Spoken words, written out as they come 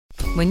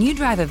When you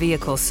drive a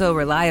vehicle so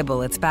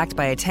reliable it's backed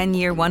by a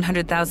 10-year,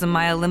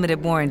 100,000-mile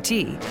limited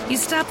warranty, you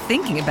stop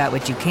thinking about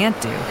what you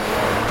can't do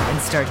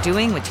and start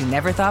doing what you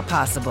never thought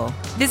possible.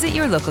 Visit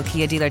your local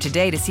Kia dealer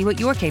today to see what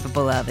you're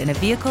capable of in a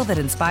vehicle that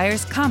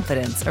inspires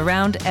confidence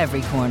around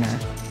every corner.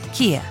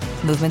 Kia,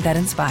 movement that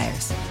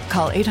inspires.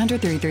 Call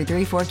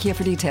 800-333-4KIA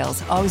for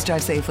details. Always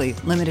drive safely.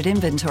 Limited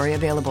inventory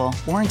available.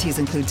 Warranties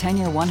include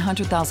 10-year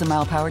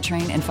 100,000-mile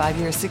powertrain and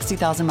 5-year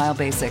 60,000-mile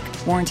basic.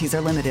 Warranties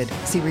are limited.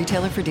 See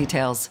retailer for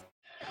details.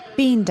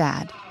 Bean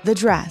Dad, The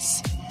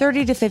Dress,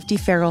 30 to 50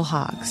 Feral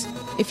Hogs.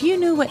 If you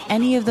knew what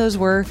any of those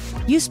were,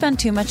 you spend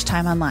too much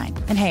time online.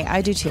 And hey,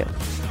 I do too.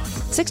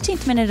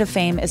 16th Minute of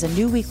Fame is a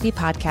new weekly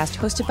podcast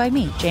hosted by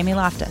me, Jamie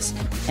Loftus.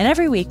 And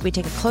every week we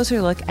take a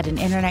closer look at an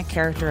internet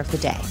character of the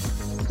day.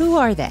 Who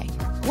are they?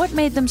 What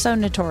made them so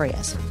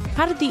notorious?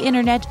 How did the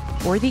internet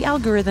or the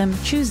algorithm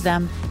choose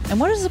them? And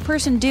what does a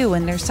person do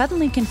when they're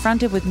suddenly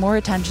confronted with more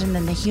attention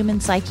than the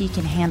human psyche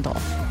can handle?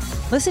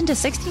 Listen to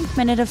 16th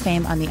Minute of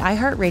Fame on the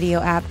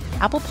iHeartRadio app,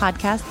 Apple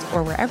Podcasts,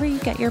 or wherever you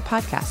get your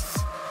podcasts.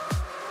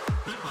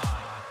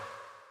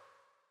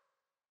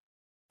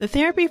 The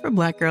Therapy for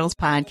Black Girls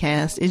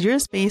podcast is your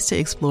space to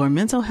explore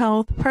mental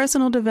health,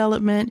 personal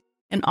development,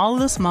 and all of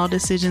the small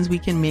decisions we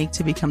can make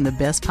to become the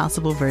best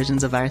possible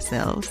versions of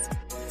ourselves.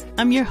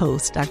 I'm your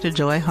host, Dr.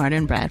 Joy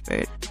Harden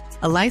Bradford,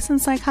 a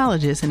licensed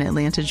psychologist in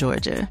Atlanta,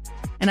 Georgia,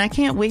 and I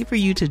can't wait for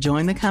you to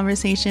join the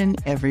conversation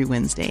every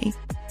Wednesday.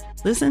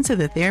 Listen to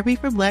the Therapy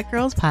for Black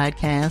Girls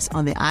podcast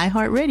on the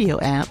iHeartRadio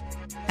app,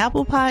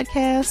 Apple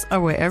Podcasts,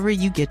 or wherever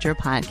you get your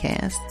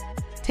podcasts.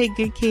 Take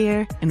good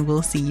care, and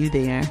we'll see you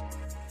there.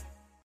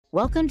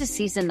 Welcome to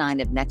Season 9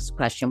 of Next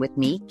Question with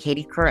me,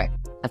 Katie Couric.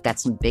 I've got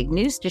some big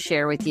news to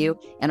share with you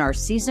in our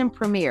season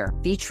premiere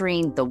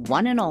featuring the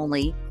one and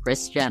only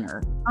Kris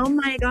Jenner. Oh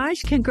my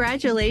gosh,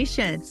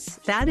 congratulations.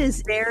 That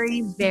is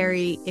very,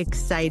 very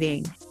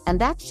exciting. And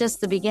that's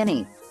just the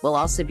beginning. We'll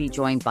also be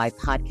joined by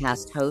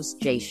podcast host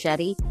Jay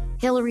Shetty,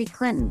 Hillary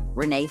Clinton,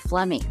 Renee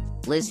Fleming,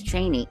 Liz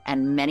Cheney,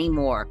 and many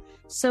more.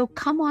 So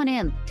come on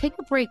in, take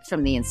a break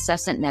from the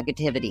incessant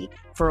negativity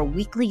for a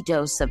weekly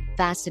dose of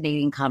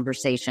fascinating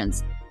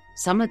conversations.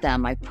 Some of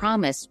them, I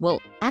promise,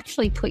 will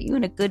actually put you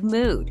in a good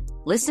mood.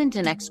 Listen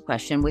to Next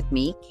Question with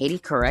me, Katie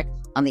Couric,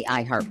 on the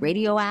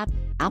iHeartRadio app,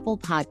 Apple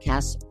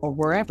Podcasts, or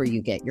wherever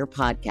you get your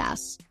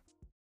podcasts.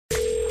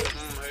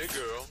 Hey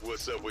girl,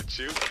 what's up with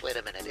you? Wait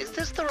a minute, is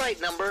this the right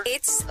number?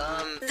 It's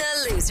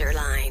the loser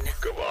line.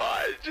 Come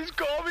on, just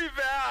call me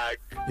back.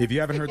 If you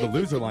haven't heard the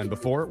loser line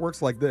before, it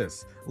works like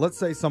this. Let's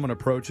say someone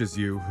approaches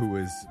you who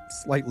is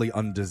slightly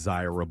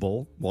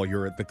undesirable while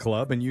you're at the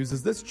club and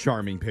uses this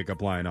charming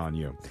pickup line on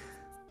you.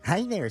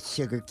 Hi there,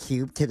 sugar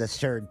cube to the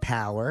third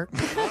power.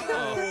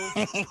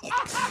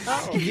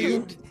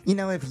 You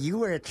know, if you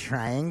were a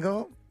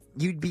triangle,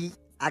 you'd be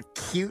a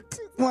cute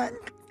one.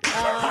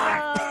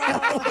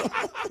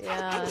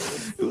 Yeah.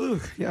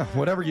 Ooh, yeah,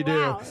 whatever you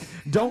do,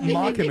 don't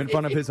mock him in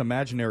front of his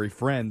imaginary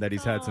friend that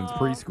he's had since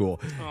preschool.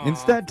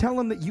 Instead, tell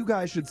him that you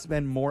guys should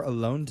spend more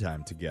alone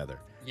time together.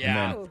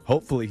 Yeah. And then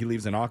hopefully he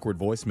leaves an awkward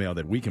voicemail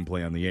that we can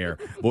play on the air.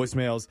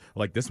 Voicemails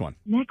like this one.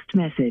 Next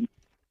message.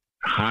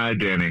 Hi,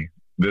 Danny.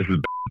 This is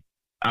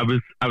I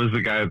was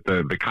the guy at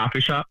the coffee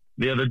shop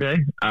the other day.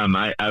 I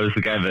was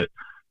the guy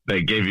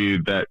that gave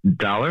you that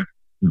 $1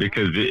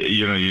 because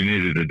you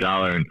needed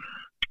 $1,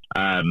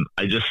 and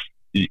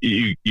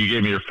you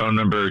gave me your phone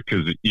number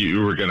because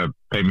you were gonna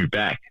pay me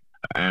back,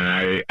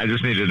 and I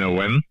just need to know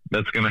when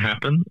that's gonna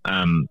happen,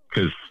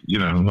 because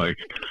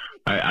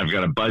I've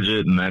got a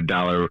budget and that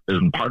 $1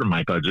 isn't part of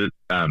my budget.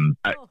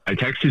 I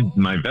texted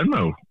my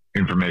Venmo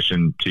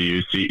information to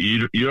you, so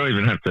you don't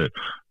even have to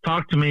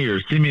talk to me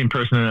or see me in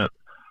person,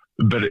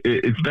 but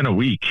it's been a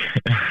week,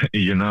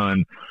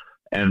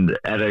 and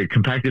at a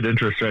compacted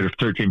interest rate of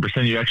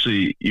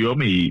 13%, you owe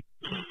me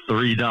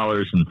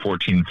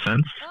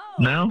 $3.14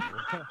 now.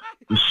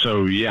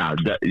 So yeah,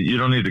 you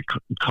don't need to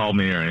call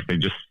me or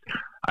anything. Just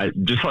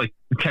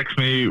text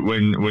me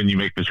when you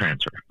make the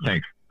transfer.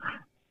 Thanks.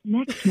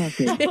 Next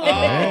message.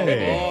 Oh,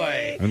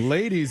 boy. And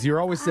ladies,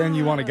 you're always saying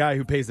you want a guy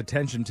who pays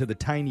attention to the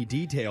tiny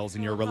details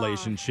in your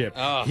relationship.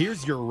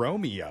 Here's your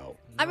Romeo.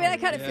 I mean, I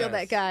kind of feel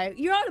that guy.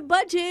 You're on a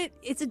budget.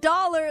 It's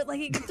 $1. Like,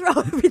 you can throw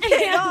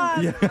everything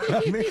on. Yeah,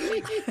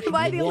 Am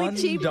I the only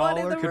cheap one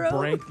in the room?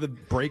 $1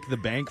 could break the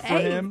bank for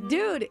him.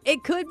 Dude,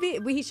 it could be.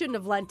 He shouldn't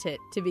have lent it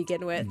to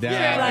begin with.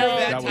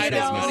 That was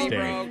his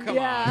mistake. Come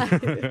on.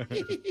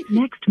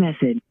 Next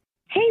message.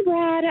 Hey,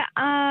 Brad.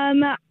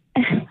 I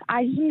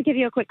just want to give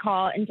you a quick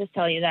call and just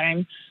tell you that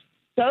I'm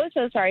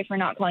so sorry for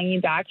not calling you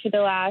back for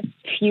the last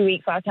few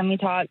weeks. Last time we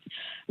talked,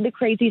 the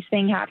craziest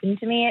thing happened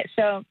to me.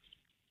 So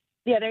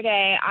the other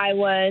day I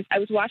was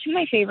watching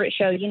my favorite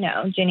show,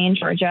 Ginny and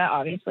Georgia,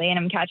 obviously, and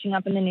I'm catching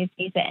up in the new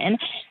season.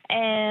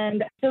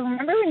 And so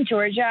remember when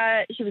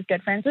Georgia, she was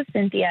good friends with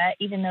Cynthia,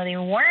 even though they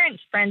weren't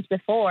friends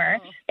before,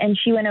 and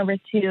she went over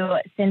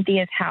to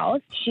Cynthia's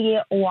house. She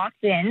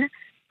walked in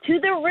to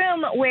the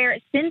room where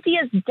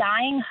Cynthia's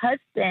dying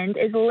husband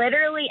is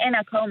literally in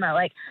a coma.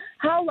 Like,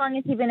 how long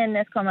has he been in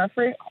this coma?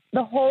 For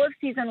the whole of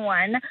season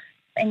 1.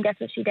 And guess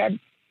what she did?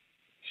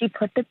 she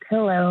put the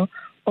pillow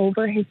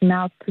over his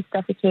mouth to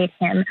suffocate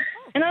him.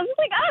 And I was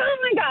like, oh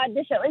my God,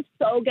 this show is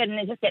so good. And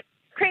it just gets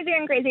crazier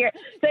and crazier.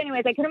 So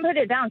anyways, I couldn't put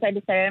it down. So I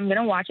decided I'm going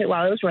to watch it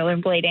while I was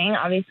rollerblading,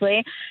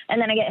 obviously.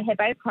 And then I get hit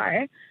by a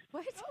car.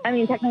 What? I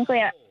mean,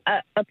 technically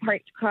a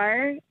parked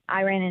car.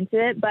 I ran into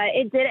it, but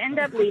it did end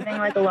up leaving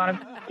like a lot of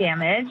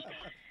damage.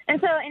 And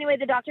so anyway,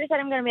 the doctor said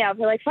I'm going to be out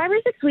for like 5 or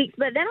 6 weeks,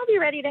 but then I'll be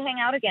ready to hang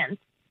out again.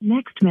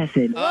 Next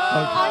message.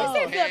 Honestly,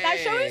 I feel like that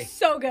show is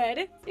so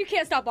good. You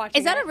can't stop watching.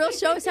 Is that a real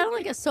show? It sounded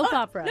like a soap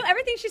opera. No,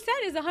 everything she said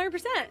is 100%.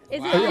 Is it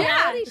a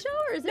reality show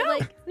or is it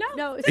like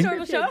no? It's a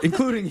normal show.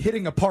 Including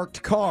hitting a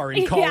parked car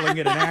and calling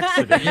it an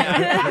accident.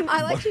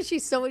 I like that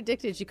she's so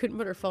addicted she couldn't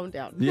put her phone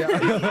down. Yeah.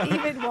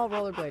 Even while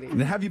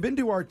rollerblading. Have you been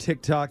to our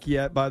TikTok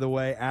yet, by the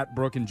way, at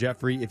Brooke and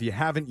Jeffrey? If you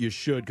haven't, you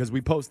should, because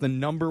we post the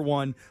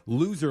 #1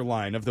 loser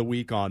line of the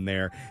week on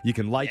there. You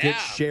can like it,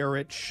 share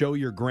it, show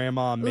your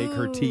grandma, make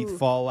her teeth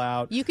fall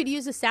out. You could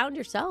use a sound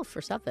yourself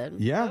or something.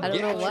 Yeah. I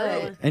don't know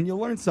what. And you'll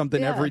learn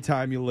something every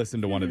time you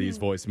listen to one of these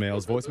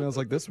voicemails. Voicemails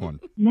like this one.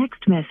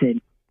 Next message.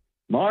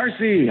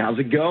 Marcy, how's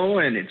it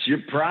going? It's your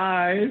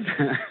prize.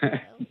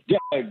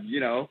 Doug,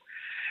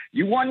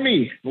 you won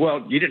me.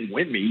 Well, you didn't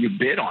win me. You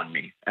bid on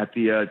me at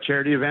the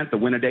charity event, the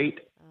Win a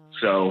Date.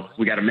 So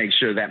we got to make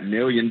sure that $1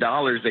 million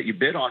that you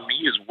bid on me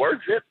is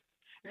worth it.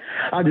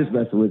 I'm just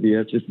messing with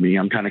you. It's just me.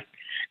 I'm kind of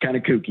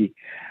kooky.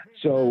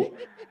 So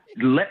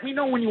let me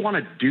know when you want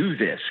to do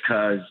this,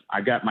 because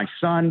I got my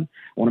son.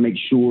 I want to make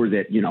sure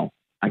that,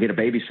 I get a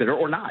babysitter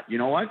or not. You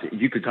know what?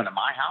 You could come to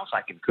my house.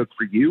 I can cook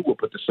for you. We'll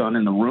put the son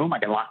in the room. I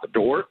can lock the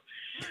door.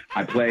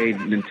 I play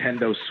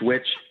Nintendo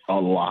Switch a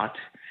lot.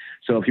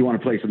 So if you want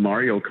to play some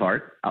Mario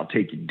Kart, I'll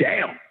take you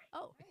down.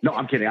 No,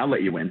 I'm kidding. I'll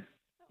let you win.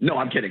 No,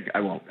 I'm kidding. I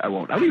won't. I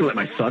don't even let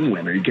my son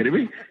win. Are you kidding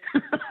me?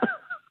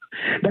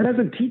 That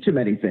doesn't teach him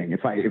anything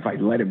if I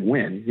let him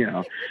win,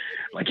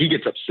 Like, he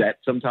gets upset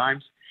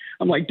sometimes.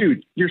 I'm like,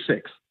 dude, you're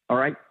 6. All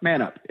right,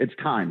 man up. It's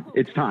time.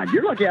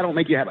 You're lucky I don't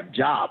make you have a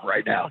job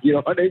right now. You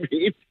know what I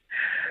mean?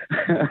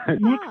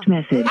 Next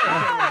message.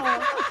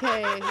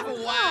 Okay.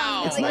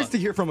 Wow. It's nice to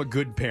hear from a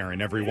good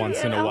parent every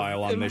once in a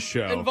while on this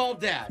show.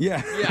 Involved dad.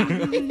 Yeah.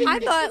 I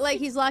thought like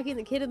he's locking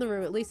the kid in the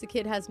room. At least the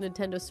kid has a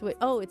Nintendo Switch.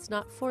 Oh, it's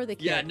not for the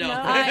kid. Yeah, no.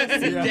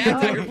 Dad's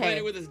out here playing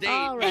it with his date.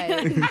 All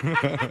right.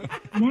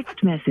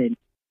 Next message.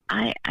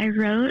 I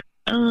wrote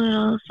a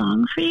little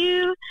song for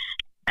you.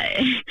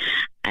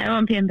 I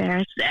won't be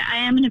embarrassed. I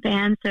am in a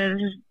band, so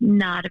this is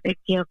not a big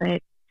deal,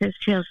 but this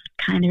feels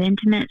kind of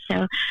intimate,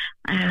 so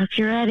I hope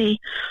you're ready.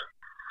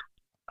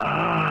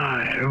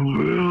 I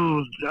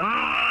will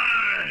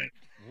die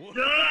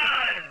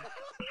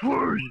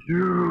for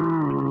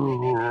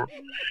you.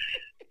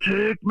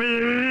 Take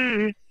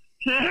me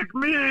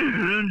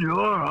in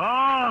your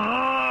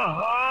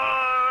heart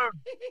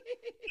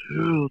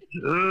till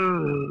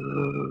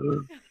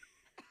death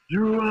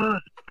do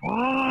us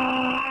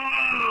part.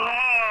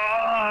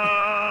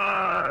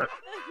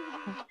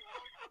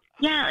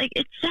 Yeah, like,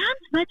 it sounds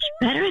much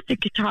better with the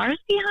guitars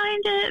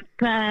behind it,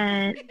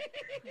 but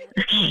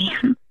okay.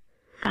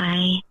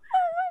 Bye.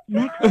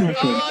 Next message.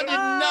 Oh, I did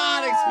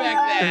not expect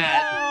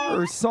that.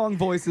 Her song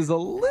voice is a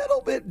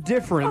little bit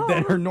different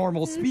than her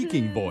normal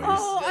speaking voice.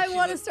 Oh, I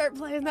want to start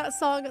playing that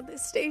song on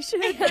this station.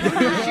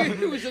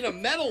 She was in a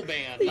metal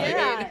band.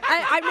 Yeah,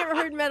 I've never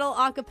heard metal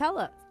a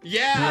cappella.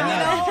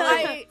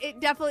 Yeah. It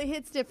definitely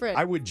hits different.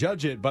 I would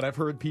judge it, but I've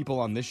heard people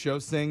on this show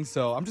sing,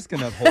 so I'm just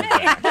going to hold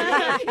back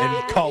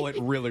and call it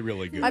really,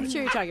 really good. I'm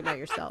sure you're talking about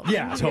yourself.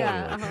 Yeah, totally.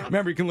 Yeah,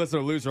 Remember, you can listen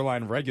to Loser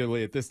Line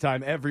regularly at this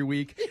time every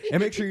week.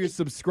 And make sure you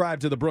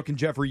subscribe to the Brooke and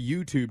Jeffrey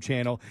YouTube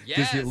channel.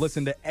 Yes. Just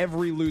listen to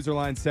every Loser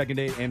Line second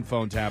date and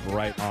phone tap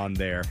right on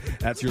there.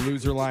 That's your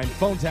Loser Line.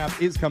 Phone tap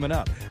is coming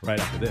up right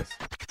after this.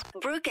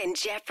 Brooke and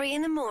Jeffrey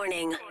in the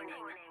morning.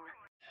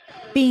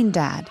 Bean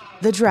Dad,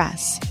 The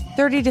Dress,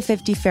 30 to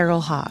 50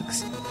 Feral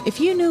Hogs. If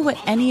you knew what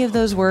any of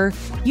those were,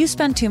 you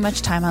spend too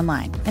much time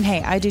online. And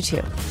hey, I do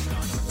too.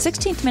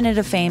 16th Minute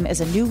of Fame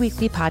is a new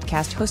weekly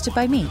podcast hosted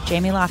by me,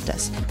 Jamie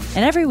Loftus.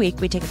 And every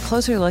week we take a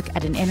closer look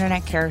at an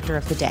internet character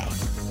of the day.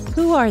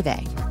 Who are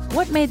they?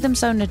 What made them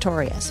so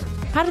notorious?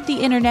 How did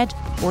the internet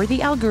or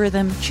the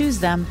algorithm choose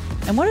them?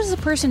 And what does a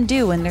person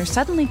do when they're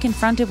suddenly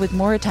confronted with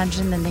more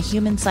attention than the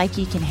human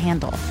psyche can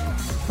handle?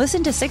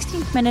 Listen to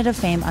 16th Minute of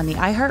Fame on the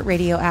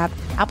iHeartRadio app,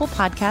 Apple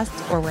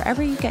Podcasts, or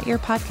wherever you get your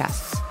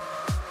podcasts.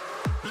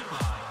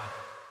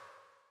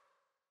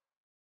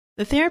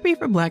 The Therapy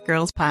for Black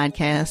Girls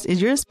podcast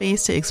is your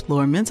space to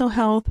explore mental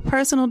health,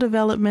 personal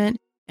development,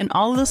 and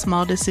all of the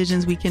small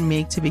decisions we can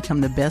make to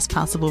become the best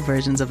possible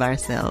versions of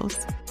ourselves.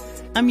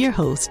 I'm your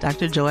host,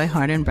 Dr. Joy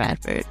Harden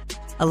Bradford,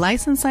 a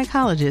licensed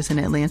psychologist in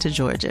Atlanta,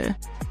 Georgia,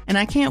 and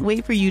I can't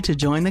wait for you to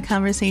join the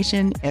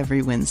conversation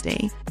every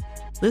Wednesday.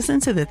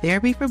 Listen to the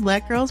Therapy for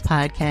Black Girls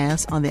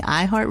podcast on the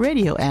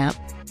iHeartRadio app,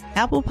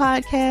 Apple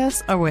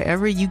Podcasts, or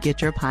wherever you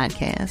get your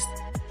podcasts.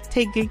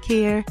 Take good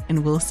care,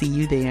 and we'll see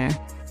you there.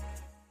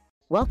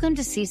 Welcome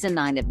to Season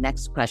 9 of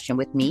Next Question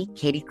with me,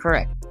 Katie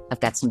Couric. I've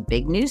got some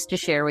big news to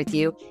share with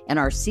you in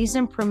our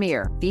season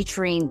premiere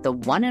featuring the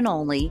one and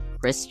only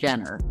Kris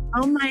Jenner.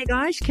 Oh my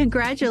gosh,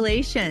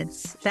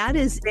 congratulations. That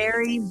is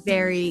very,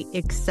 very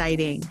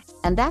exciting.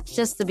 And that's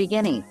just the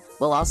beginning.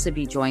 We'll also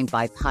be joined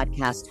by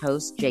podcast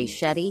host Jay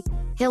Shetty,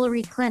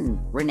 Hillary Clinton,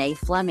 Renee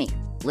Fleming,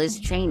 Liz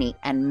Cheney,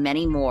 and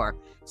many more.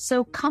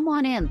 So come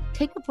on in,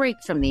 take a break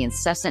from the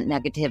incessant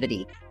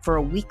negativity for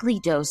a weekly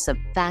dose of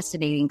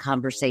fascinating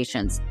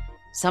conversations.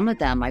 Some of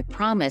them, I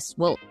promise,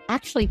 will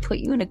actually put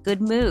you in a good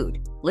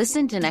mood.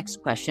 Listen to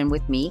Next Question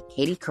with me,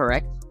 Katie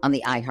Couric, on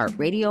the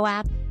iHeartRadio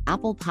app,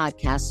 Apple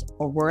Podcasts,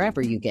 or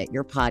wherever you get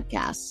your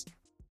podcasts.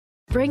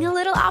 Bring a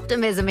little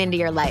optimism into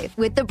your life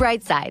with The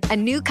Bright Side, a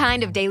new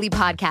kind of daily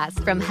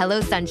podcast from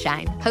Hello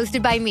Sunshine,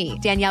 hosted by me,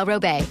 Danielle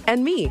Robay.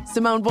 And me,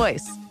 Simone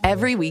Boyce.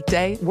 Every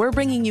weekday, we're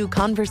bringing you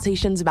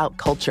conversations about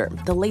culture,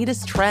 the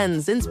latest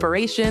trends,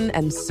 inspiration,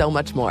 and so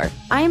much more.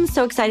 I am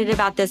so excited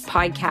about this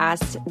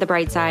podcast, The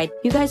Bright Side.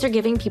 You guys are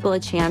giving people a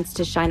chance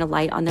to shine a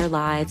light on their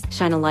lives,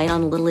 shine a light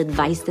on a little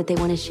advice that they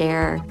want to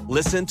share.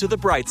 Listen to The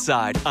Bright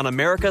Side on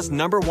America's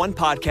 #1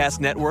 podcast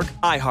network,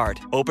 iHeart.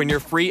 Open your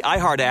free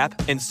iHeart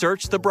app and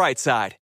search The Bright Side.